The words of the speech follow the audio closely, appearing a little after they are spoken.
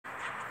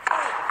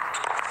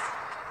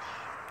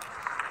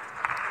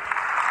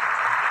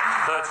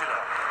30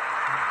 love.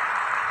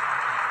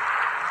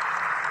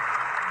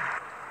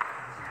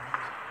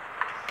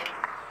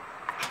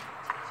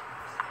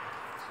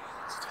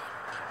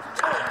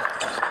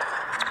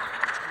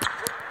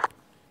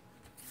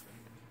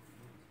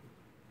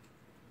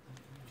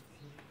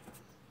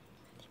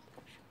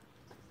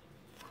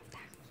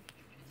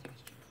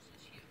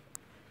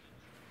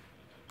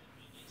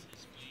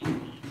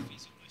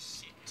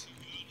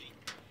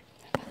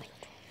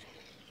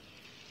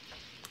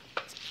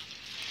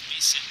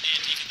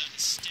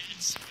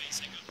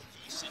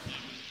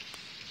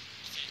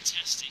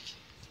 Fantastic.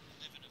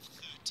 11 of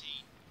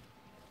 13.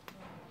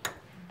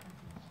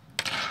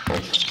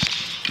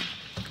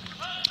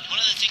 One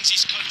of the things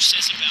his coach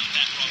says about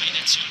that, Robbie,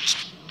 that's the honest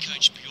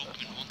Coach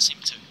Bjorkman wants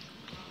him to.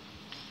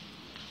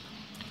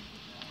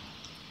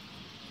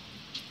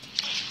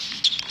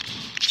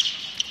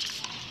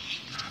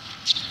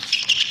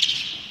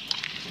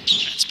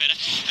 That's better.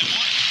 And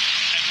what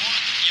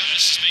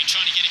Jonas has been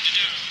trying to get him to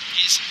do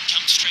is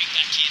come straight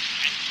back in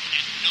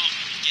and not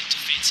get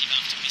defensive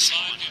after missing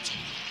one.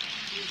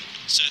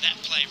 So that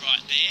play right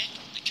there,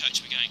 the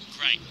coach were going,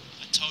 great,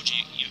 I told you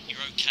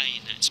you're okay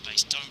in that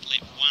space. Don't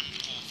let one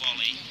poor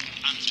volley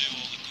undo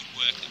all the good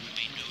work that we've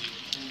been doing.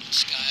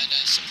 Sky,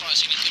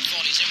 surprisingly good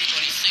volleys.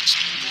 Everybody thinks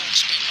Borg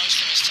spent most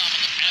of his time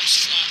on the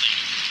post. Absolutely.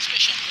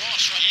 Especially on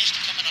grass, right? Used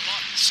to come in a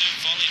lot. Serve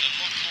volleyed a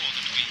lot more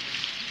than we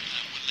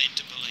were led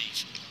to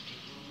believe.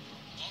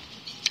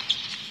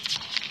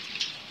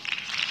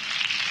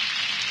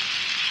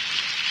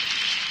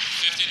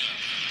 15.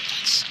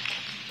 That's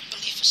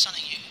belief is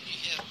something you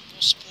hear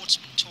more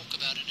sportsmen talk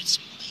about, and it's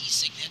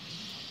amazing that.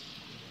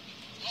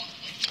 What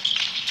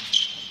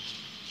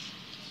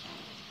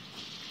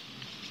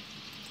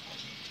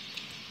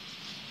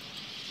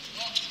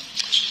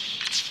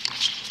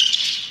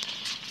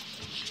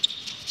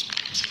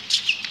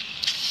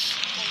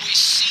we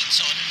see,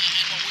 Todd,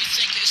 and what we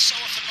think is so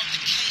often not the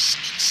case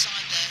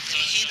inside the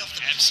head of the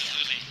player.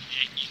 Absolutely.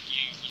 Yeah,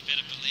 you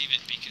better believe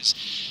it, because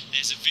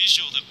there's a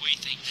visual that we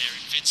think they're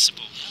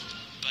invincible,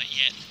 but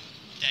yet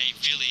they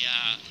really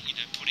are,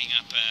 putting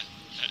up a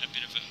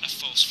bit of a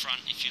false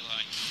front, if you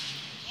like.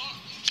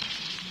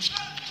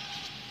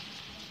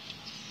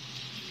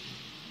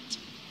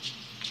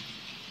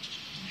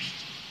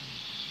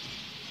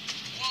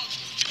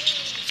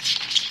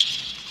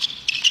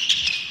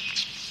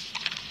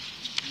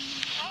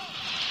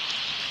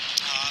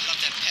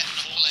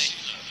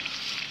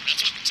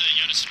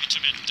 Jonas has been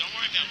talking about. Don't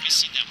worry about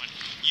missing that one.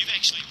 You've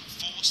actually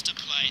forced a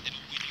play that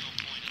will win your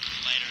point a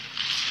little later at a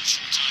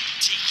crucial time,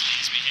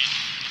 particularly as we head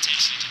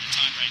potentially to the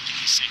tie break in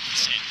this second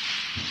set.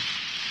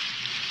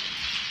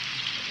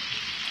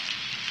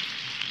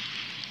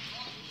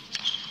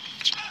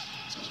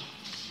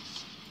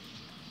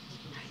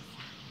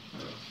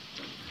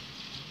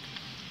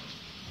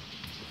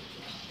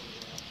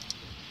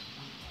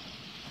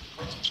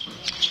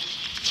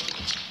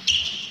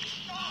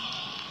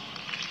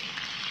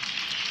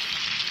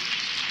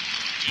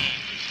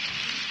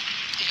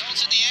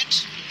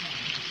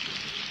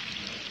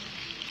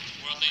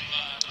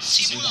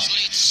 Seawolves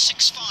lead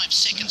 6-5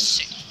 second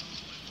set.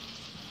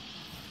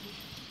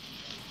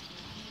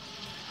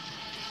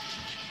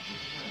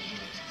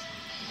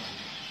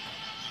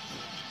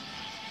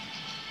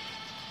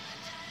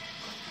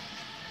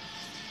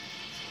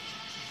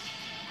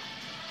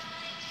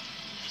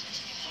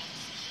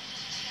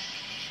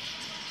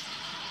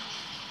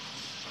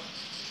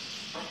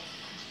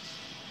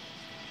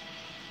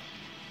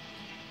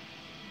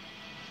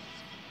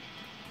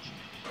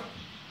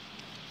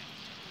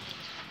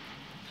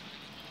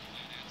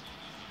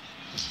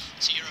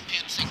 It's a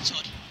European thing,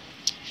 Todd.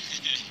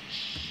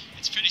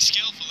 It's pretty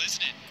skillful,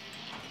 isn't it?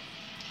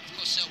 Of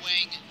course, they're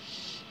wearing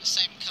the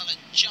same coloured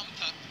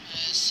jumper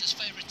as his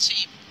favourite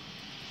team.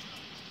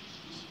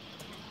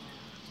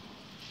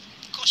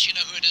 Of course, you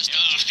know who it is,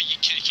 don't you? You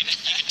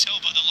can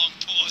tell by the long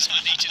pause. I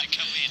need you to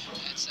come in.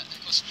 That's, of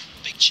course,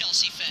 big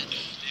Chelsea fan.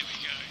 There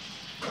we go.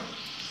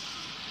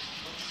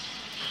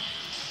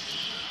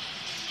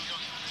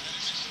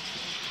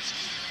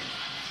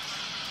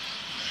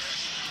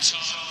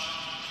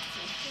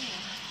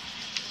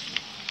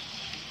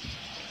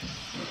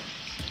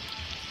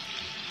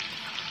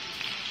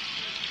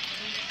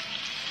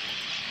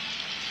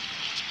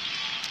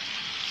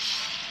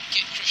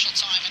 Get crucial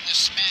time in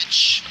this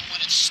match. When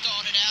it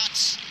started out,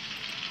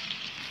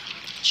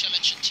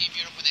 M.CILIC and Team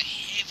Europe were the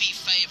heavy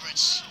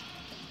favourites.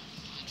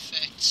 In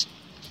fact,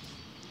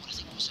 what I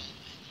think was a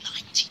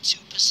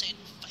 92%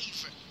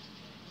 favourite.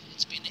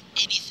 It's been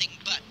anything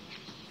but.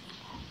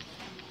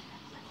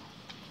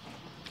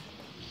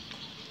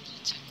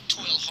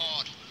 Toil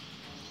hard.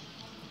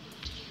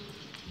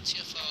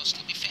 F.TIAFOE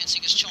still be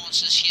fancying his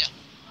chances here.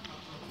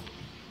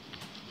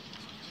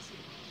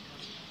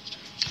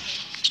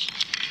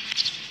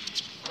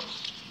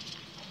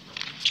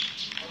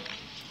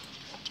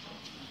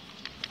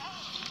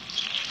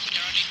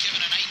 They're only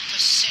given an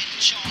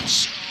 8%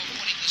 chance of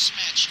winning this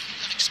match. You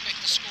don't expect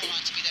the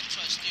scoreline to be that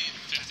close, do you?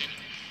 15.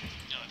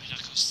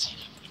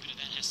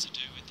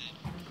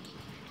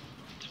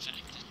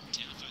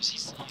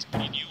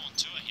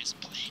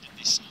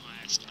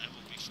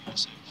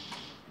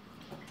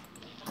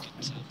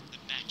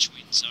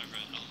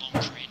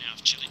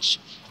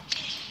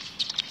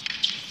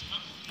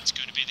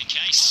 the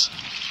case.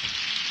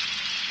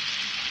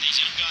 And these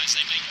young guys,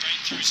 they make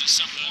breakthroughs at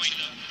some point.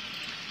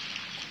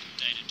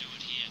 Day to do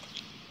it here.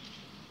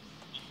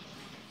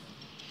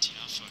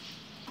 F.TIAFOE.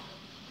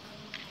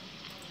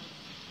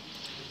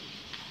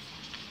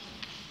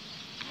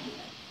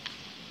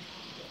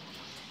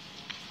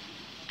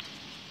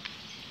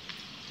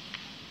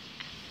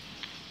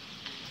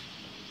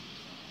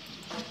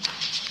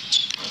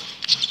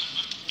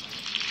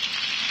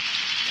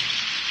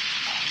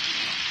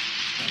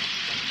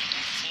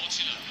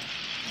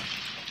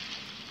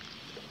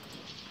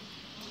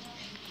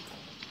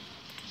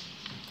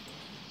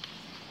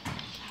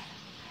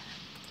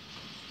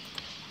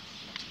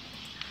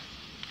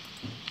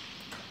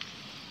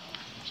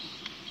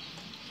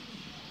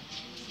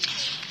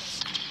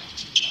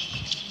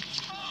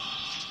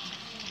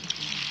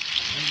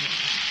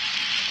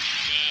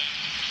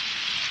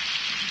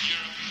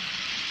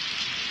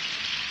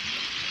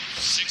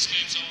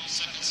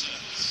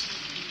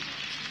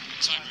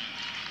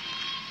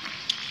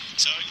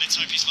 So let's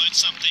hope he's learned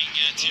something,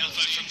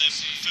 F.TIAFOE, from the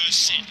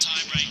first set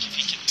tiebreak. If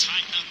he can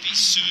tighten up his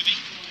serving,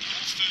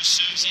 more first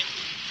serves in,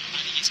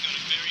 I think he's got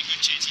a very good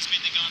chance. He's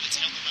been the guy that's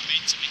held the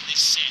momentum in this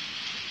set.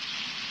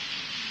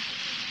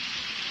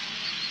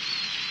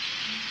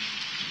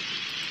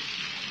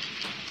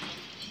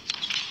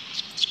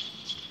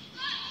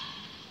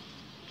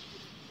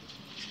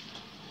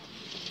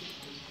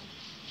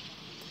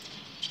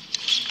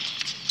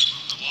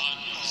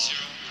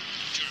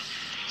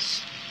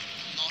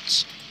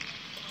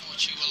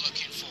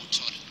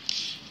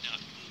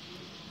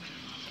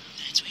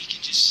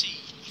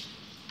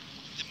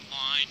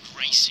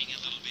 Racing a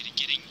little bit and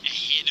getting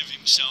ahead of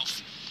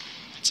himself.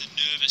 It's a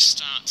nervous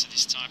start to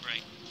this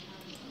tiebreak.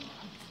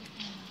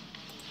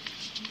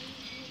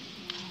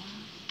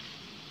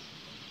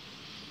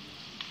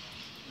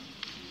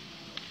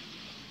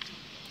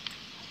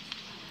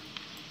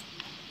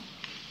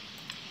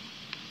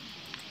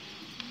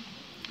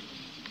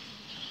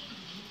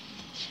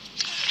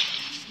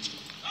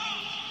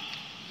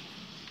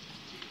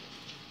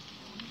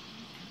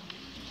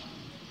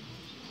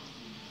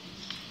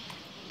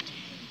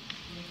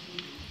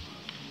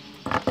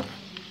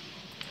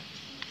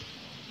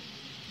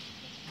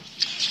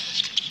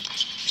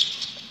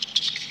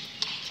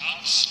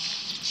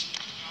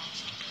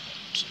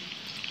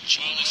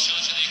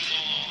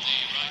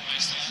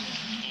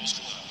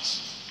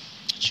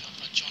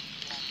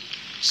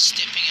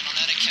 Stepping in on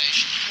that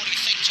occasion. What do you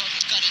think, Todd?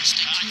 You've got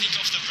instinct. I think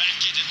off the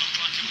racket it looked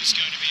like it was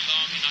going to be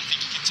long, and I think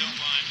you can tell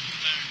by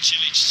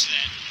M.CILIC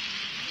that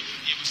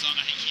it was long.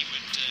 I think he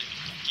would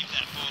give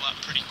that ball up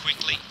pretty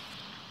quickly.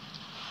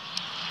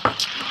 2-0.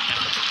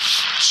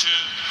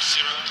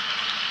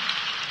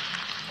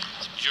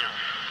 Europe.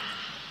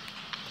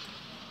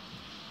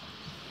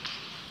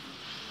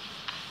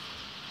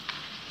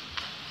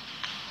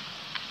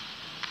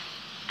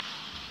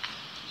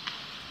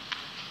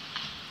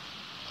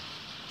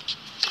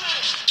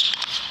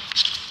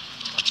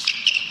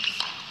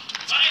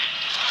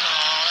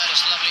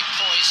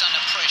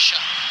 Under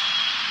pressure.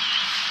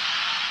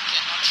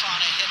 Again, not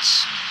trying to hit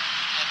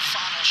that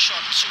final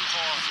shot too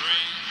hard.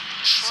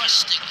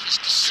 Trusting his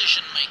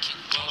decision making.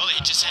 Well,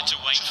 he just had to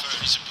wait for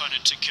his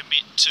opponent to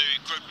commit to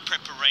group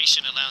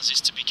preparation, allows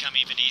this to become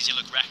even easier.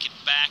 Look, racket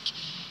back.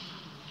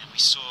 And we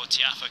saw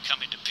F.TIAFOE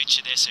come into picture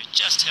there, so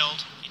just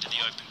held into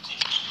the open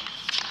court.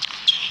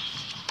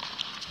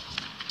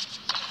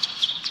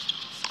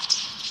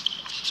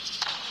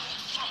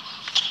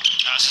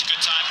 This is a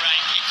good time break,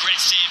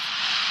 aggressive.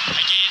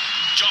 Again,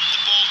 dropped the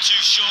ball too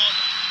short.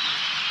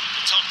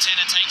 The top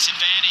tenor takes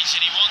advantage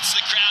and he wants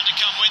the crowd to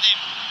come with him.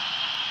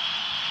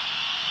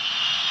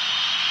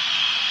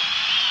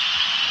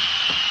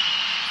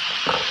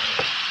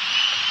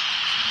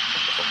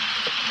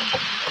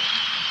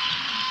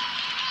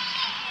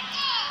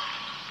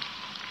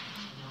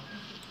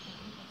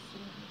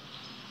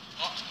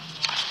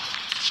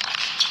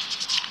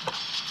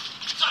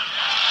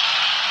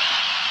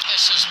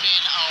 This has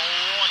been a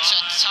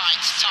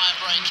watertight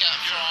tiebreaker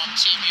from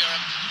Team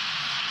Europe.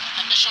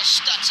 Initial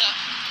stutter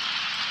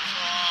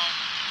from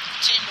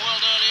Team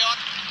World early on,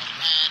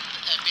 and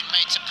they've been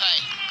made to pay.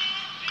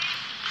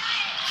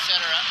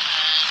 Federer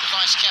and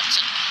Vice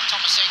Captain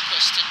Thomas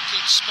Enquist in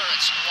good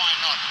spirits, and why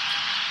not?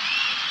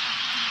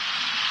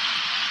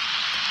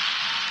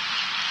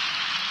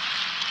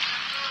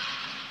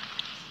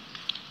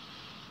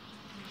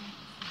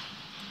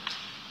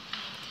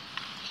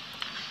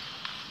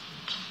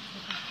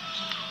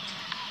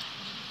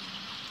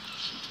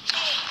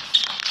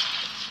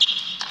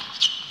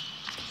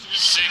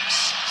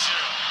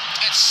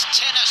 It's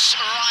tennis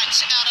right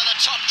out of the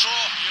top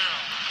draw.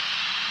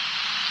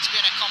 It's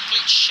been a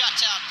complete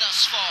shutout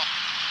thus far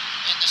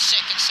in the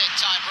second set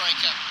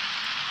tiebreaker.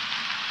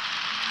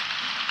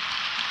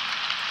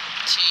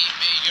 Team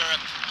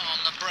Europe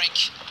on the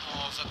brink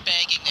of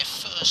bagging their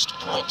first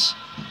point.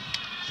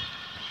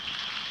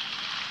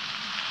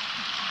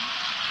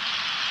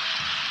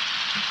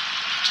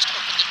 Just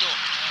opened the door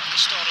at the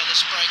start of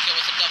this breaker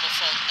with a double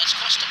fault. That's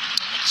cost them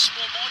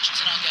small margins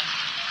in our game.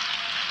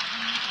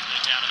 No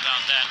doubt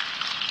about that.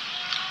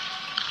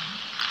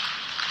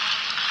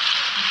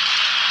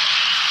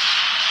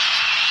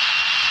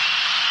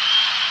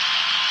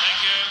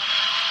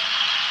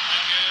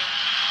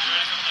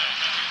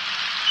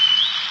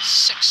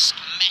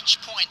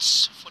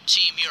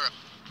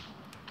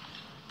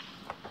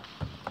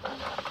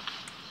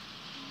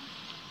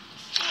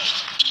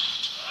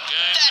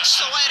 That's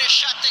the way to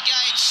shut the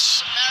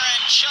gates.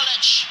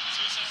 M.CILIC,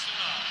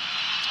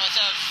 with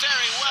a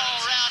very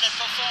well-rounded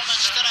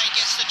performance today,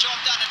 gets the job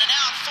done in an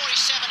hour and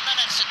 47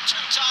 minutes and 2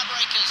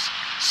 tiebreakers.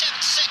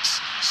 7-6,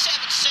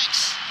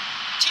 7-6.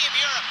 Team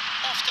Europe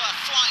off to a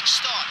flying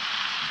start.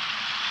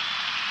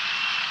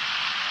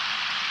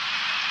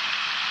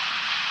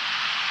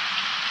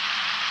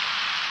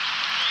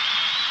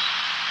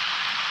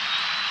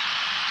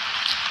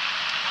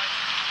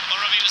 Well,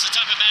 Robbie, it was the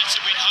type of match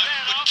that we'd hoped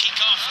would kick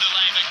off the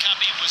Laver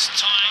Cup. It was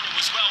tight, it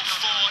was well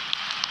fought.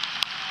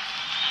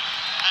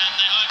 And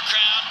the home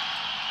crowd,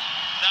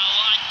 they'll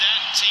like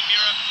that. Team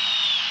Europe,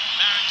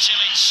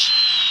 M.CILIC,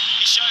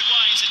 he showed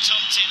why he's a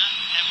top tenner,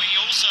 and we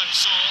also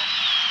saw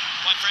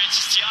why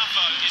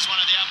F.TIAFOE is one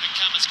of the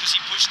up-and-comers, because he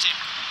pushed him.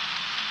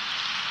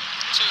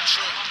 Too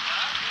true.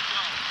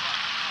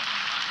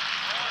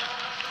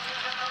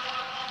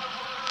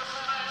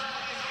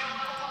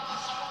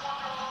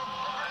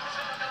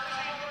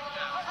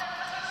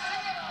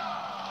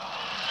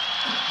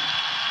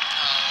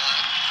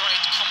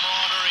 Great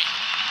camaraderie.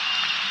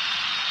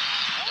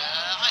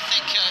 I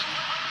think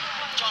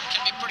John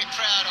can be pretty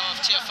proud of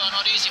F.TIAFOE.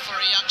 Not easy for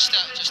a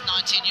youngster, just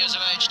 19 years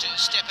of age, to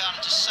step out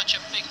into such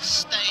a big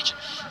stage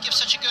and give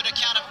such a good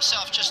account of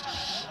himself. Just,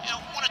 1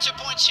 or 2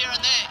 points here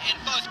and there in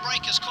both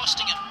breakers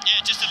costing him.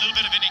 Yeah, just a little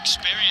bit of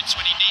inexperience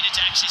when he needed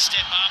to actually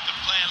step up and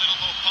play a little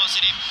more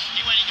positive.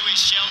 He went into his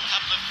shell, a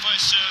couple of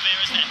first serve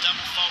errors, that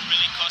double fault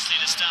really costly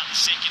to start the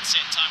second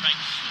set tiebreak.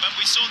 But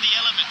we saw the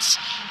elements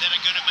that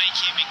are going to make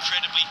him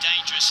incredibly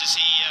dangerous as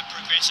he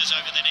progresses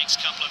over the next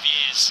couple of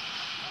years.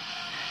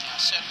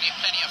 Certainly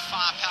plenty of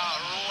firepower,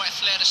 raw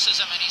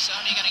athleticism, and he's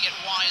only going to get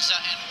wiser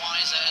and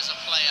wiser as a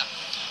player.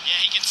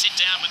 Yeah, he can sit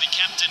down with the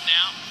captain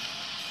now.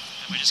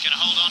 And we're just going to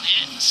hold on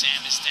here.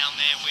 Sam is down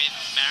there with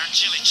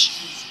M.CILIC.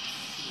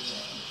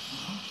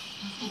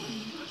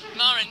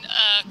 Marin,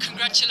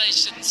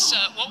 congratulations.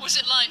 What was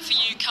it like for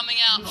you coming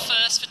out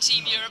first for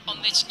Team Europe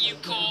on this new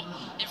court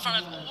in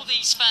front of all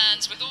these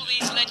fans with all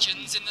these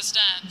legends in the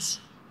stands?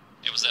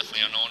 It was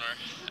definitely an honor,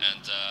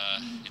 and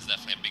it's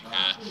definitely a big.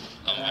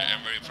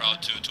 I'm very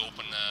proud to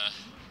open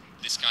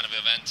this kind of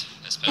event,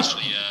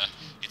 especially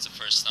it's the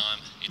first time.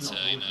 It's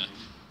in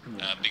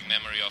a big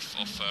memory of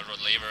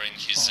Rod Laver, and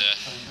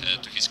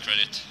to his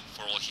credit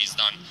for all he's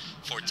done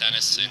for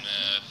tennis, and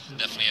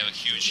definitely a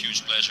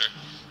huge pleasure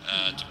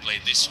to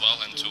play this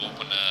well and to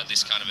open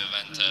this kind of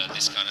event,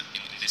 this kind of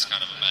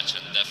a match,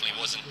 and definitely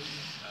wasn't.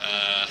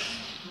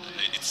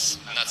 It's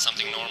not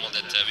something normal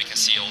that we can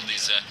see all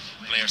these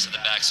players at the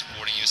back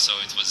supporting you, so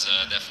it was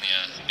definitely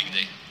a big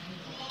day.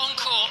 On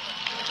court.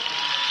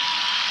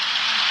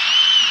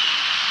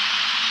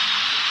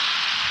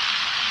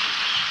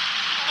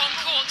 On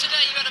court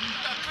today, you had a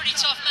pretty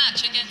tough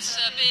match against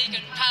a big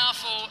and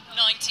powerful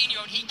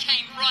 19-year-old. He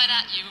came right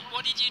at you.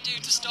 What did you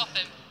do to stop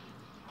him?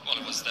 Well,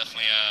 it was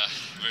definitely a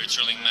very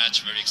thrilling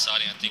match, very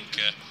exciting. I think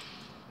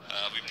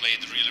we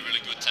played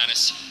really good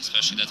tennis,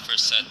 especially that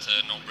first set,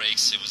 no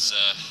breaks. It was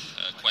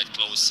quite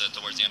close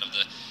towards the end of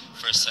the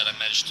first set. I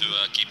managed to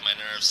keep my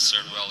nerves,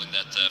 serve well in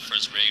that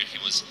first break. He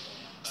was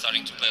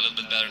starting to play a little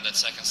bit better in that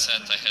second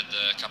set. I had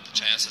a couple of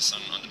chances on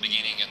the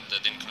beginning and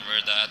didn't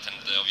convert that, and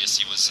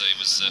obviously it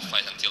was a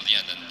fight until the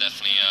end, and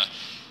definitely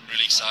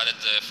really excited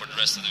for the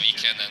rest of the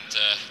weekend, and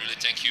really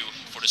thank you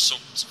for the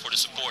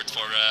support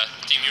for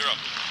Team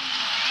Europe.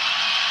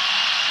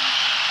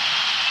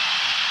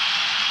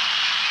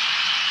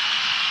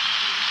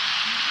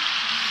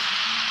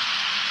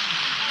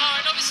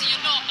 Obviously,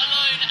 you're not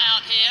alone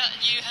out here.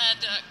 You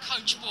had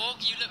Coach Borg.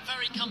 You look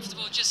very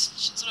comfortable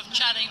just sort of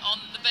chatting on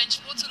the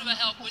bench. What sort of a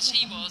help was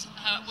he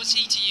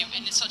to you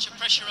in such a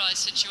pressurized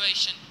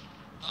situation?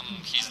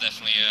 He's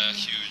definitely a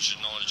huge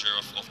knowledge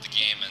of the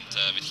game, and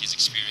with his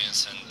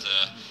experience, and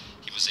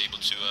he was able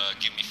to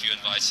give me a few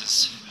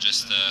advices,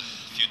 just a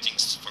few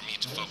things for me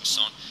to focus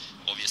on.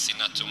 Obviously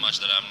not too much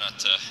that I'm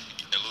not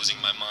losing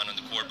my mind on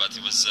the court, but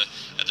it was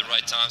at the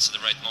right times, at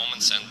the right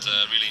moments, and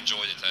really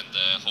enjoyed it. And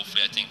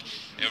hopefully I think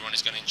everyone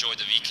is going to enjoy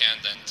the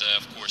weekend, and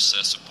of course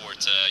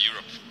support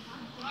Europe.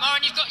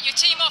 Marin, you've got your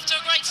team off to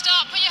a great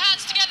start. Put your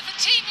hands together for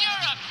Team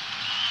Europe.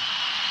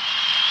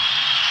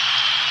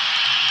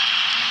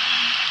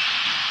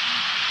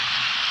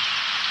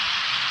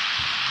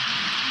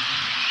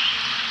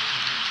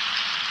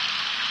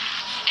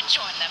 And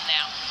join them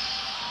now.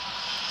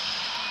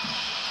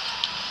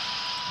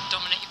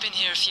 Dominic, you've been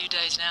here a few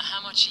days now.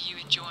 How much are you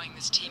enjoying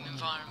this team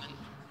environment?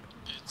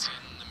 It's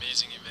an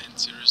amazing event,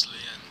 seriously,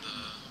 and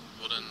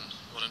what an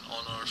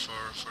honor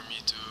for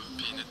me to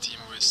be in a team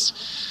with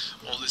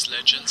all these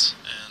legends.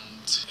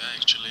 And yeah,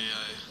 actually,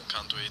 I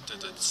can't wait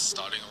that it's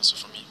starting also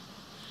for me.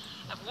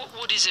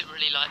 What is it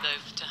really like, though,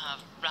 to have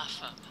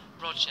Rafa,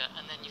 Roger,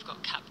 and then you've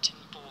got Captain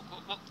Borg?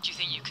 What do you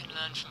think you can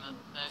learn from it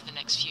over the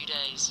next few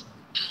days?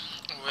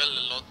 Well,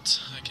 a lot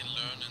I can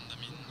learn, and I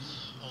mean,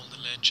 all the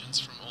legends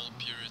from all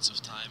periods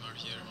of time are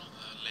here.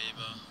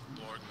 Laver,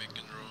 Borg,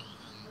 McEnroe,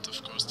 and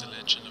of course the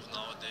legend of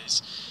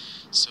nowadays,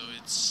 So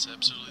it's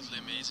absolutely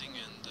amazing,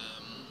 and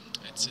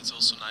it's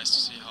also nice to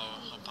see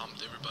how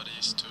pumped everybody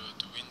is to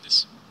win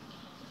this.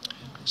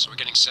 So we're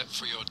getting set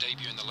for your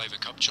debut in the Laver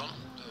Cup, John.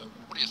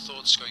 What are your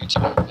thoughts going to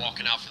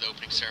walking out for the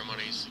opening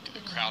ceremonies?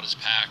 The crowd is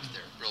packed,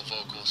 they're real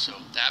vocal, so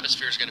the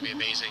atmosphere is going to be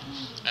amazing.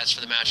 As for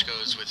the match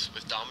goes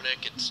with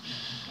Dominic, it's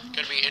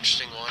going to be an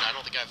interesting one. I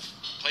don't think I've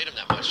played him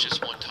that much,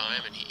 just one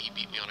time, and he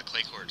beat me on a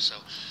clay court,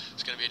 so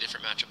it's going to be a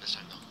different matchup this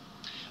time though.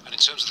 And in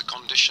terms of the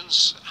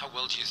conditions, how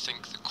well do you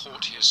think the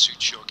court here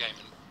suits your game,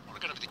 and what are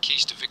going to be the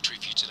keys to victory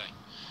for you today?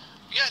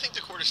 Yeah, I think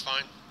the court is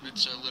fine.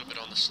 It's a little bit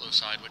on the slow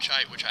side, which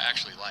I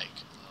actually like.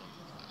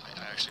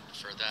 I actually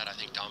prefer that. I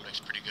think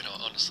Dominic's pretty good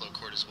on the slow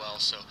court as well,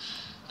 so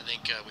I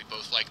think we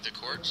both like the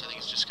court, so I think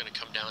it's just going to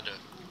come down to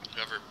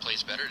whoever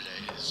plays better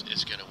today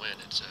is going to win.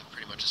 It's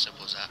pretty much as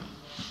simple as that.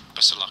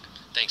 Best of luck.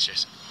 Thanks,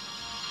 Jason.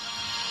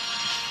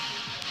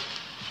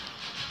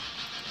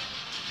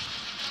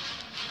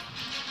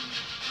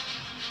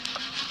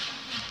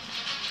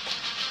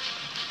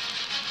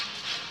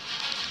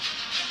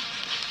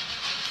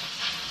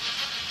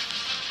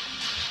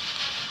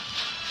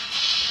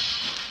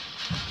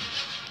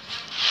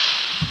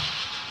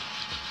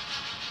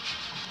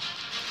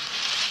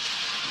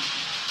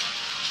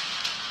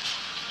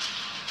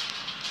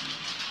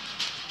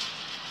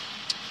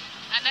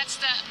 And that's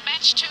the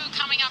match 2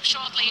 coming up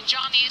shortly.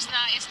 John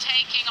Isner is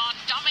taking on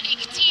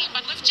Dominic Thiem,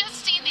 but we've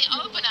just seen the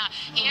opener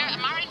here.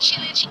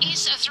 M.CILIC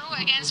is through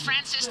against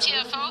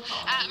F.TIAFOE.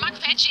 Mark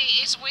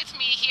Pecci is with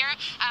me here.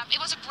 It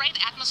was a great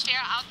atmosphere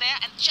out there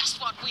and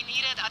just what we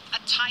needed, a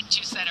tight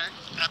two-setter.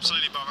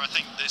 Absolutely, Barbara. I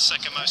think the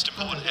second most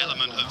important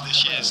element of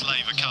this year's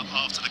Laver Cup,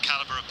 after the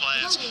calibre of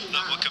players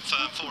that were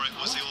confirmed for it,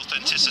 was the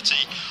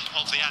authenticity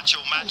of the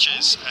actual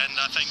matches. And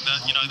I think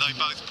that, you know, they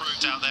both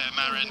proved out there,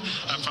 Marin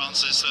and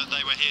Francis, that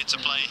they were here to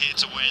play, here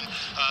to win.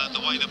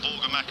 The way that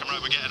Borg and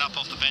McEnroe were getting up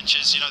off the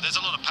benches, you know, there's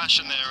a lot of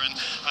passion there,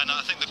 and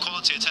I think the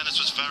quality of tennis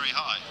was very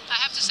high. I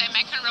have to say,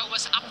 McEnroe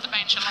was up the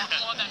bench a lot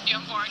more than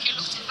Bjorn Borg. He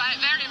looked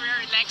very,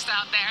 very relaxed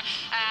out there.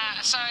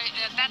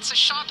 That's a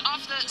shot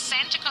off the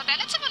center court there.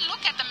 Let's have a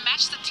look at the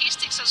match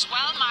statistics as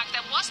well, Mark.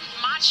 There wasn't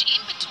much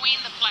in between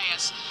the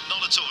players.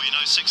 Not at all, you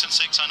know, 6 and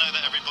 6. I know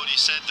that everybody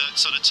said that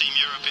sort of Team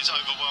Europe is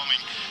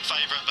overwhelming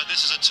favourite, but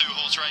this is a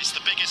 2-horse race.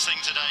 The biggest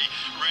thing today,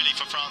 really,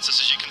 for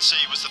Francis, as you can see,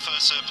 was the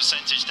first serve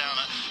percentage down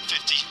at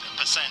 50%.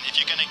 If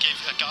you're going to give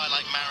a guy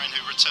like Marin,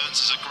 who returns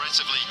as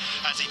aggressively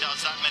as he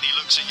does, that many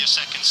looks at your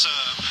second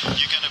serve,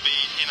 you're going to be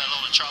in a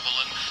lot of trouble.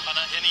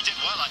 And he did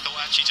well, I thought,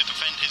 actually, to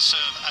defend his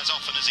serve as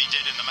often as he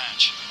did in the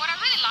match. What I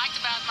really liked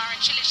about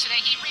M.CILIC today,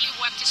 he really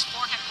worked his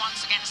forehand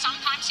once again.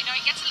 Sometimes, you know,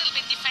 he gets a little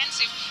bit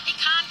defensive. He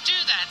can't do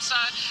that, so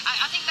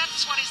I think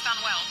that's what he's done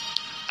well.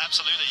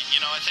 Absolutely.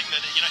 You know, I think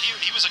that, you know,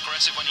 he was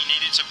aggressive when he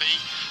needed to be.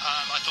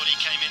 I thought he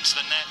came into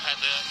the net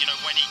at the, you know,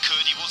 when he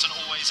could. He wasn't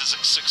always as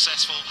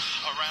successful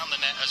around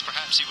the net as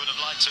perhaps he would have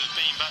liked to have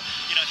been, but,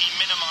 you know, he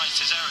minimised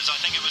his errors. I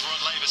think it was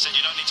Rod Laver said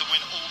you don't need to win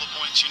all the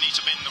points, you need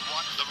to win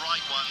the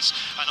right ones,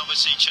 and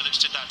obviously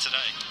Cilic did that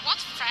today. What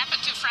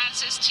happened to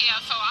Francis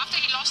Tiafoe after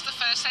he lost the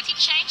first set? He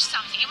changed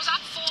something. He was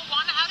up 4-1.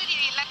 How did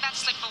he let that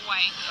slip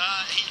away?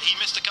 He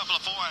missed a couple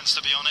of forehands,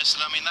 to be honest,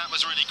 and I mean, that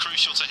was really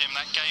crucial to him,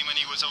 that game when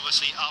he was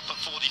obviously up at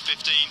 40-15,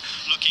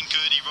 looking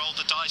good. He rolled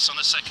the dice on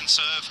the second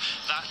serve.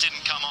 That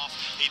didn't come off.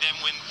 He then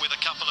went with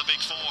a couple of big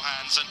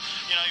forehands, and,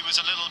 you know, he was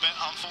a little bit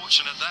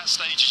unfortunate at that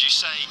stage, as you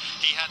say.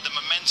 He had the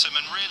momentum,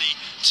 and really,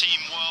 Team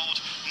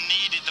World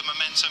needed the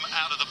momentum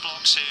out of the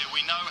blocks here.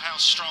 We know how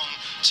strong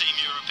Team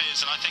Europe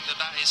is, and I think that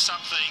that is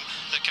something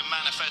that can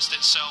manifest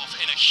itself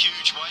in a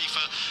huge way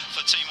for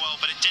Team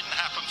World, but it didn't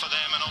happen for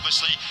them, and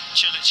obviously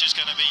Cilic is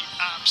going to be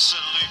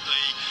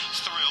absolutely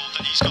thrilled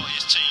that he's got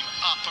his team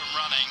up and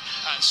running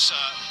as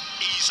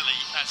easily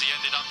as he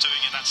ended up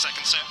doing in that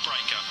second set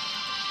breaker.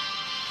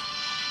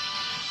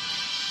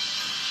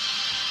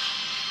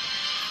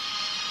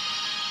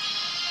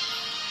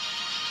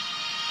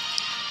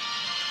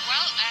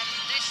 Well, and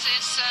this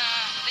is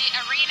the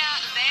arena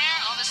there.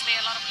 Obviously,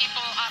 a lot of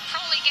people are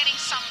probably getting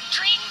some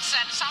drinks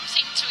and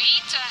something to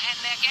eat, and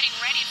they're getting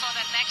ready for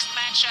the next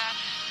match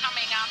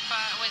coming up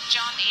with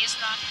John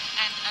Isner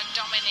and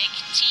Dominic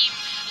Thiem.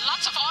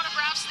 Lots of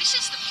autographs. This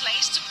is the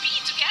place to be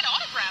to get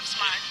autographs,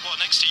 Mark. Well,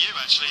 next to you,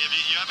 actually.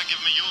 You haven't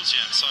given me yours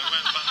yet, so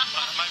but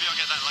maybe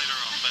I'll get that later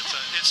on. But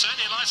it's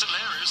certainly a nice little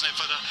area, isn't it,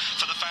 for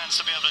the fans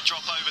to be able to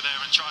drop over there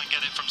and try and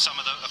get it from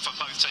for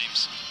both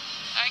teams.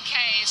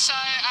 Okay, so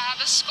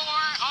the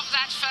score of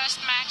that first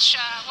match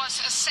was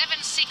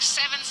 7-6,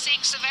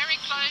 7-6, very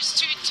close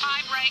to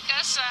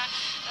tiebreakers.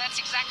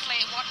 That's exactly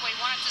what we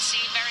wanted to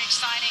see, very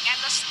exciting. And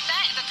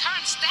the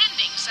current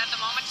standings at the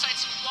moment, so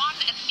it's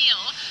 1-0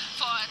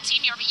 for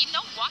Team Europe. You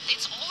know what?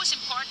 It's always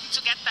important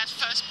to get that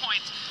first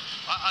point.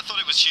 I thought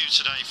it was huge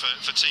today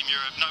for Team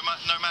Europe. No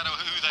matter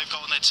who they've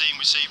got on their team,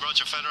 we see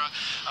Roger Federer.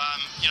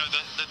 You know,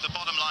 the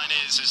bottom line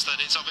is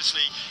that it's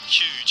obviously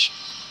huge.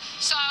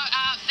 So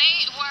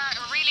they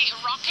were really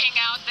rocking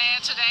out there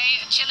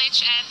today,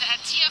 Cilic and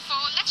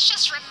Tiafoe. Let's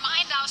just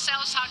remind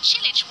ourselves how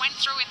Cilic went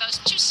through in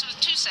those two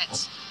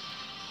sets.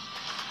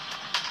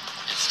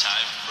 It's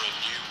time for a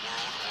new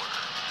world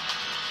order.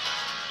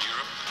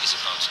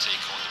 Time to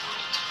take on the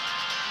world.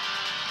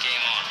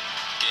 Game on.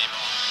 Game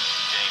on.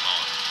 Game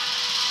on.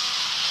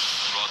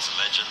 Rod's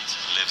legend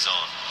lives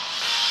on.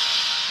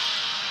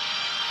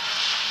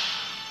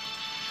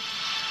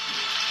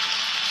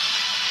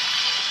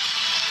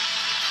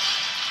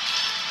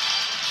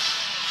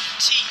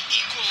 T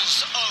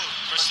equals O.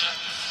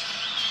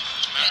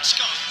 Let's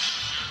go.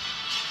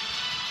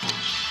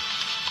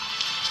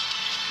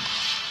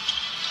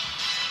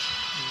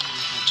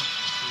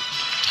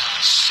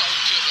 So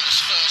good with his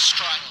first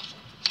strike.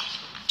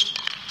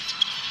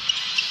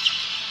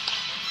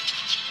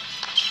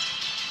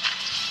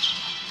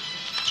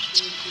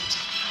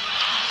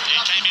 He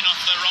came in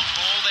off the wrong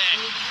ball there.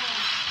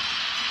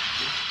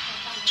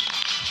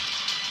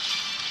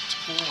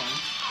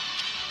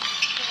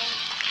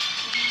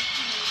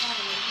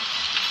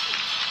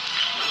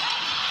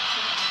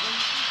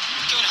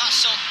 Good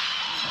hustle.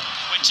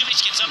 When M.CILIC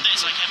gets up there,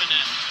 it's like having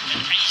an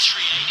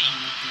A380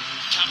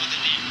 cover the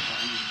net.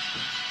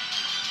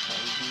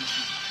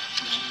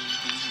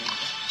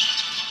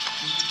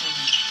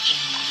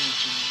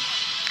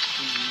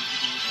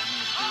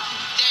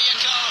 There you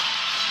go.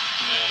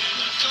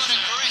 Good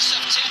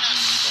aggressive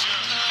tennis.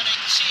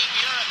 Earning Team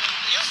Europe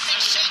the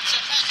opening set to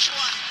match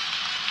one.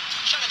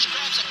 M.CILIC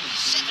grabs it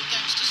 7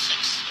 games to 6.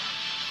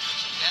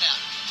 Check that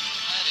out.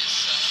 That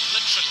is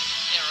literally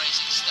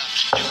hair-raising stuff.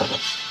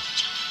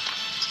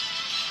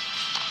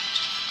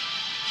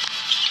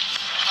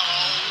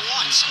 Oh,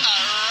 what a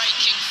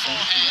raking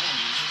forehand.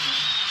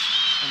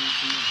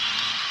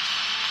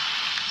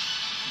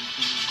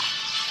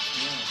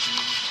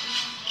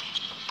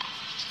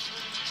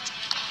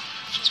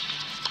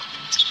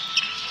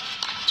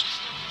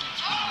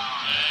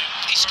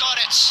 He's got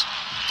it.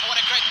 What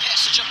a great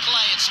passage of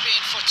play it's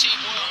been for Team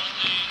World.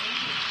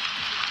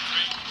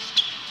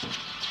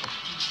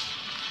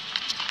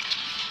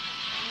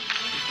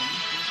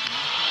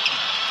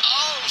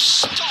 Oh,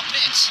 stop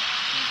it.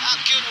 How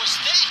good was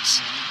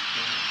that?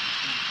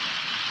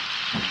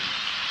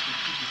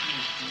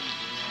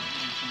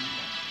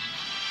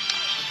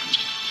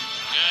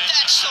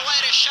 That's the way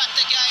to shut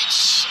the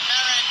gates.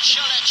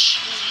 M.CILIC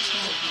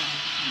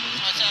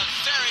with a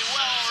very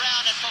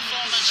well-rounded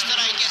performance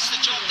today. Gets the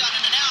job done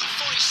in an hour and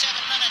 47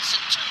 minutes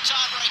and 2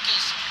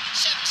 tiebreakers.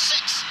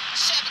 7-6,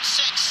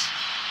 7-6.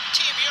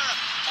 Team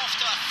Europe off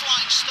to a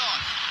flying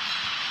start.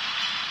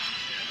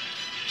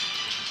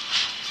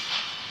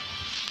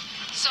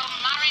 So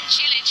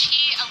M.CILIC,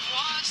 he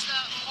was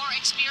the more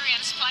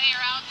experienced player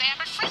out there.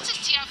 But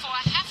F.TIAFOE,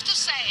 I have to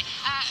say,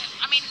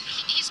 I mean,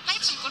 he's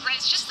played some good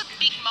races, just the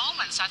big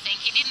moments, I think.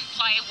 He didn't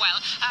play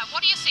well.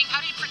 What do you think?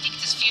 How do you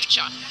predict his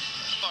future?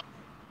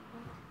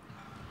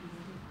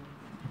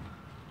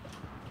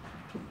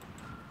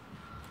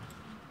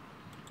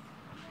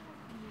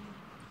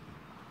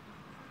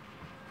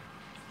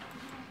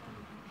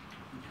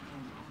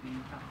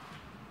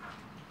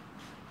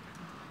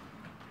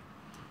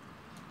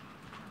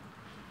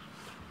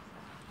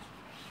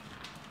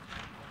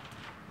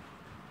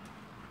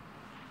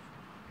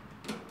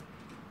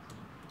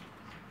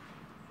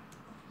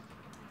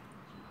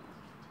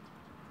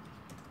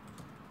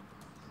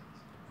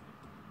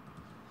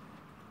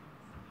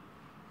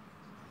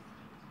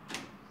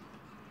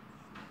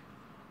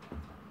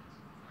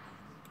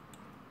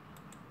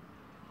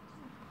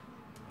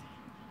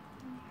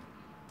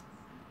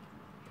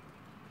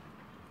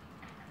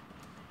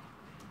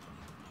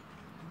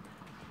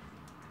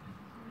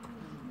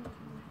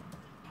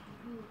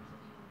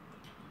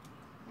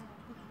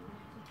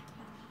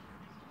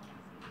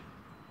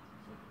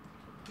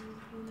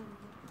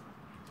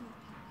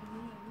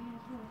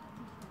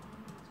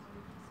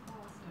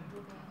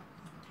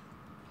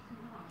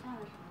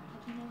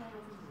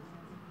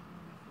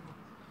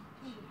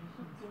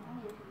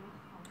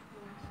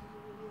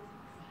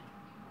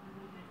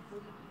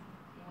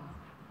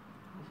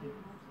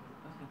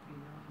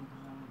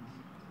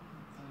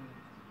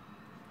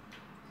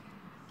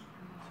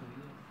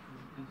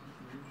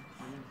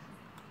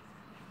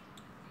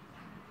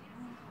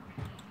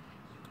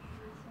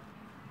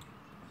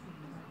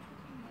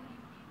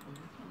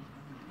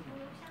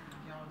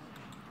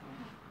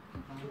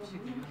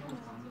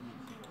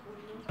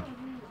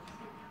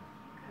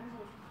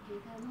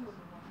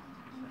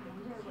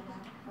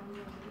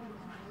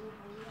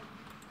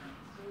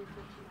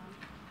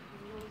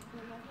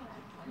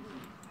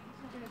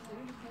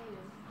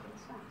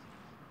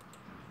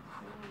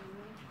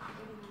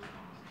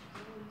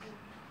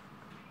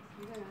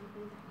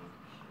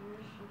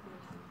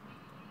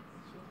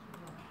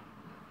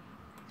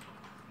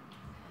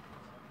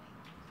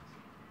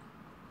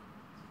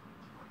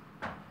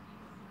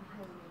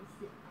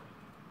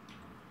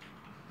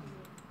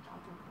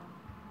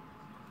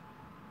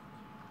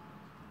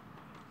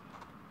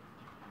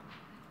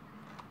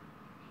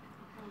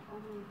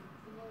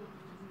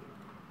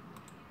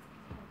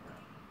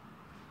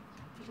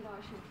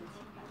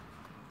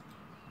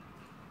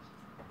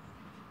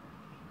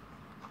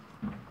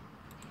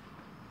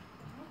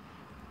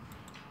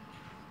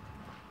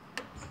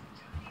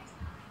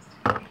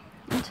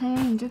陈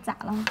云，你这咋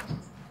了？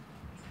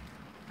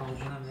包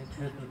子那边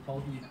开始包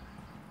地的。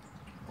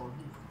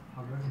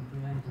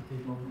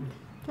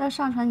这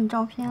上传你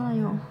照片了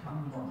又。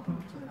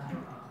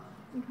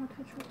你看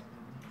退出，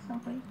返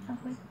回，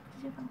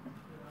直接返回。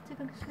这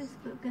个 Swiss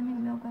跟那个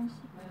没有关系。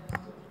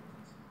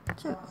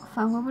这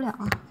返回不了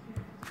啊。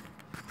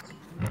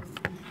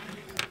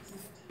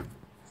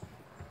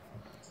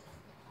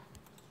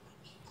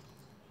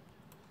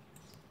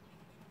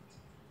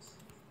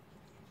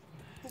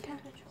你看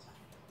退出。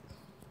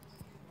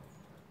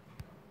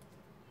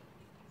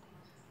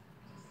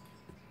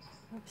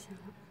不行了。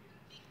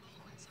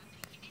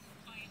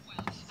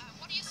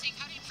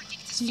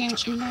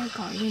 应该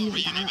搞一个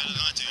免打扰。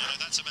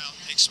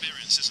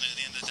 Experience, isn't it, at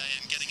the end of the day,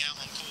 and getting out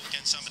on court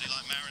against somebody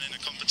like Marin in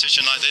a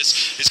competition like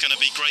this is going to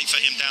be great for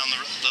him down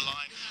the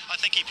line. I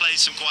think he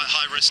plays some quite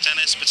high-risk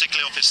tennis,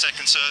 particularly off his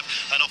second serve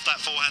and off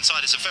that forehand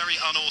side. It's a very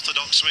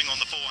unorthodox swing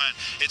on the forehand.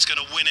 It's going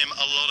to win him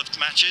a lot of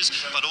matches,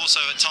 but also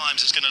at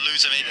times it's going to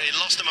lose him. It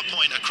lost him a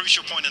point, a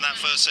crucial point in that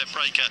first set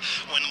breaker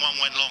when one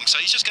went long.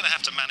 So he's just going to have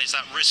to manage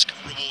that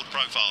risk-reward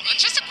profile.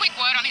 Just a quick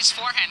word on his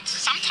forehand.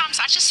 Sometimes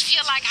I just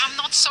feel like I'm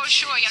not so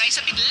sure. You know, he's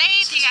a bit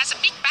late. He has a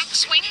big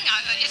backswing.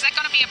 Is that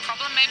going to be a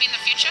problem maybe in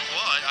the future?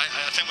 Well,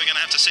 I think we're going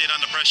to have to see it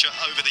under pressure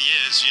over the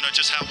years. You know,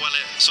 just how well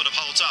it sort of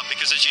holds up.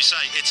 Because as you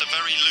say, it's a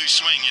very loose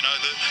swing. You know,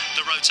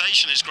 the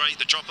rotation is great.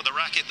 The drop of the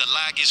racket, the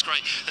lag is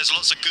great. There's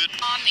lots of good.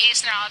 On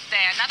Isner out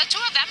there. Now the two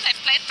of them, they've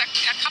played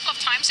a couple of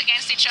times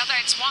against each other.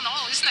 It's 1-1,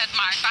 isn't it,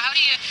 Mark? But how do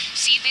you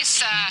see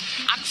this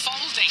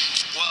unfolding?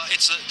 Well,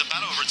 it's the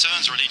battle of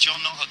returns, really.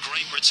 John, not a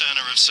great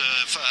returner of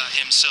serve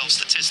himself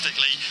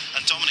statistically,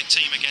 and Dominic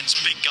Thiem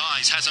against big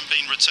guys hasn't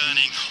been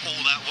returning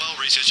all that well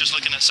recently. Just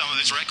looking at some of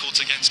his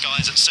records against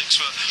guys at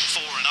 6'4"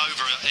 and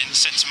over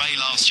since May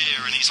last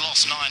year, and he's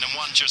lost 9 and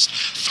won just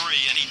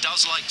 3. And he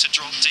does like to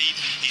drop deep.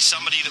 He's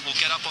somebody that will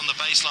get up on the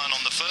baseline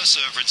on the first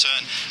serve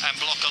return and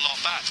block a lot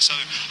back. So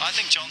I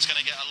think John's going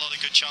to get a lot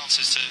of good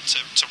chances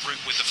to rip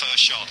with the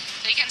first shot.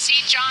 You can see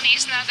John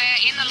Isner there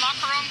in the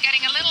locker room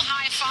getting a little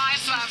high five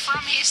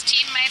from his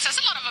teammates. There's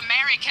a lot of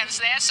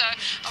Americans there, so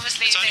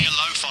obviously it's only a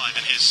low five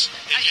in his.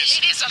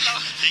 It is a low.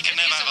 He can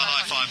never have a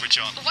high five with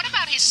John. But what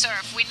about his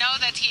serve? We know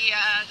that he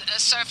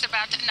served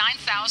about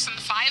 9,500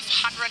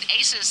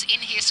 aces in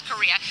his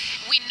career.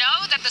 We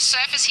know that the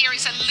surface here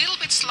is a little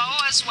bit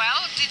slow as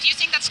well. Do you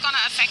think that's going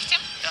to affect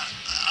him?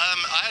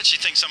 I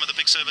actually think some of the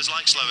big servers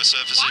like slower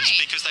surfaces. Why?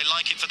 Because they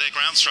like it for their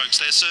ground strokes.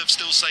 Their serve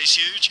still stays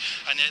huge,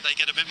 and yet they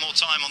get a bit more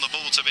time on the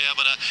ball to be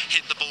able to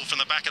hit the ball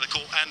from the back of the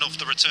court and off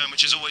the return,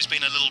 which has always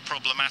been a little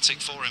problematic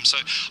for him. So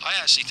I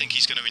actually think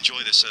he's going to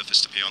enjoy this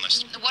surface, to be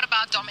honest. What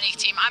about Dominic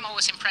Thiem? I'm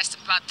always impressed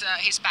about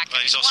his backhand.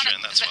 Well, he's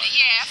Austrian, that's why.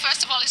 Yeah,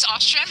 first of all, he's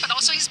Austrian, but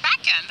also his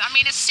backhand. I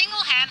mean, a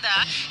single-hander,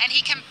 and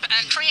he can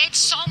create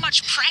so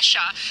much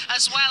pressure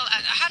as well.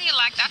 How do you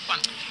like that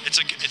one? It's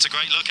a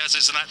great look, as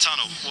is in that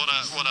tunnel. What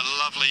a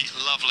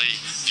lovely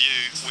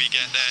view we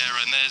get there.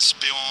 And there's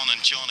Bjorn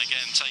and John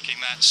again taking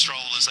that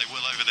stroll as they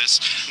will over this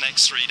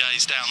next 3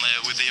 days down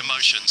there with the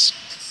emotions.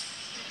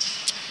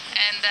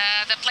 And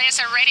the players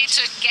are ready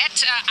to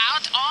get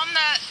out on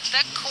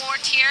the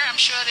court here. I'm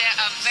sure they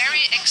are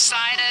very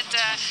excited.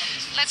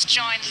 Let's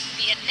join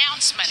the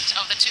announcement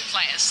of the two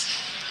players.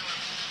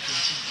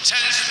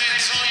 Tennis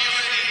fans, are you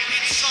ready?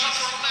 It's time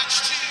for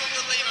match 2 of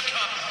the Laver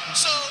Cup.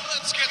 So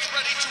let's get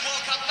ready to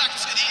welcome back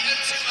to the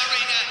M.CILIC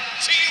Arena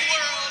Team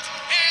World